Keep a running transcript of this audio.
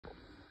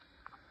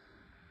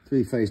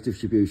Three-phase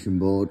distribution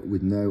board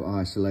with no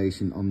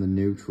isolation on the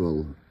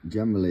neutral.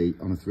 Generally,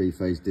 on a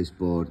three-phase disc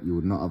board, you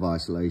would not have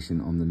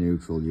isolation on the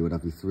neutral. You would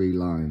have your three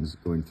lines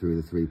going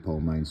through the three-pole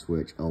main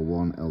switch,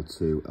 L1,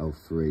 L2,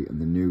 L3, and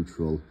the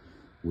neutral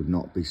would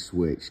not be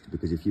switched,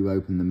 because if you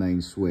open the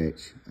main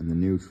switch and the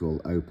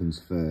neutral opens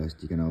first,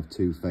 you're going to have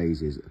two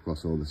phases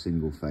across all the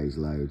single-phase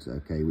loads,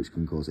 okay, which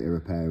can cause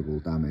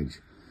irreparable damage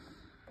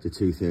to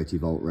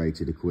 230-volt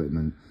rated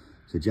equipment.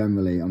 So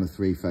generally on a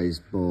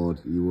three-phase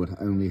board, you would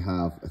only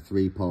have a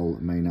three-pole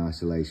main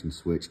isolation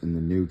switch and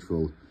the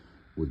neutral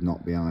would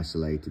not be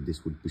isolated.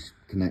 This would be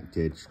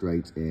connected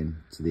straight in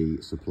to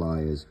the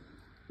supplier's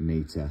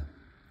meter,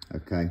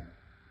 okay?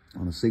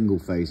 On a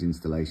single-phase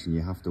installation,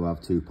 you have to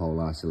have two-pole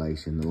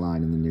isolation. The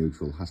line and the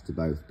neutral has to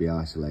both be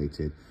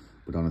isolated.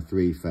 But on a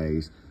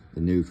three-phase,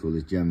 the neutral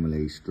is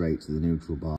generally straight to the neutral bar.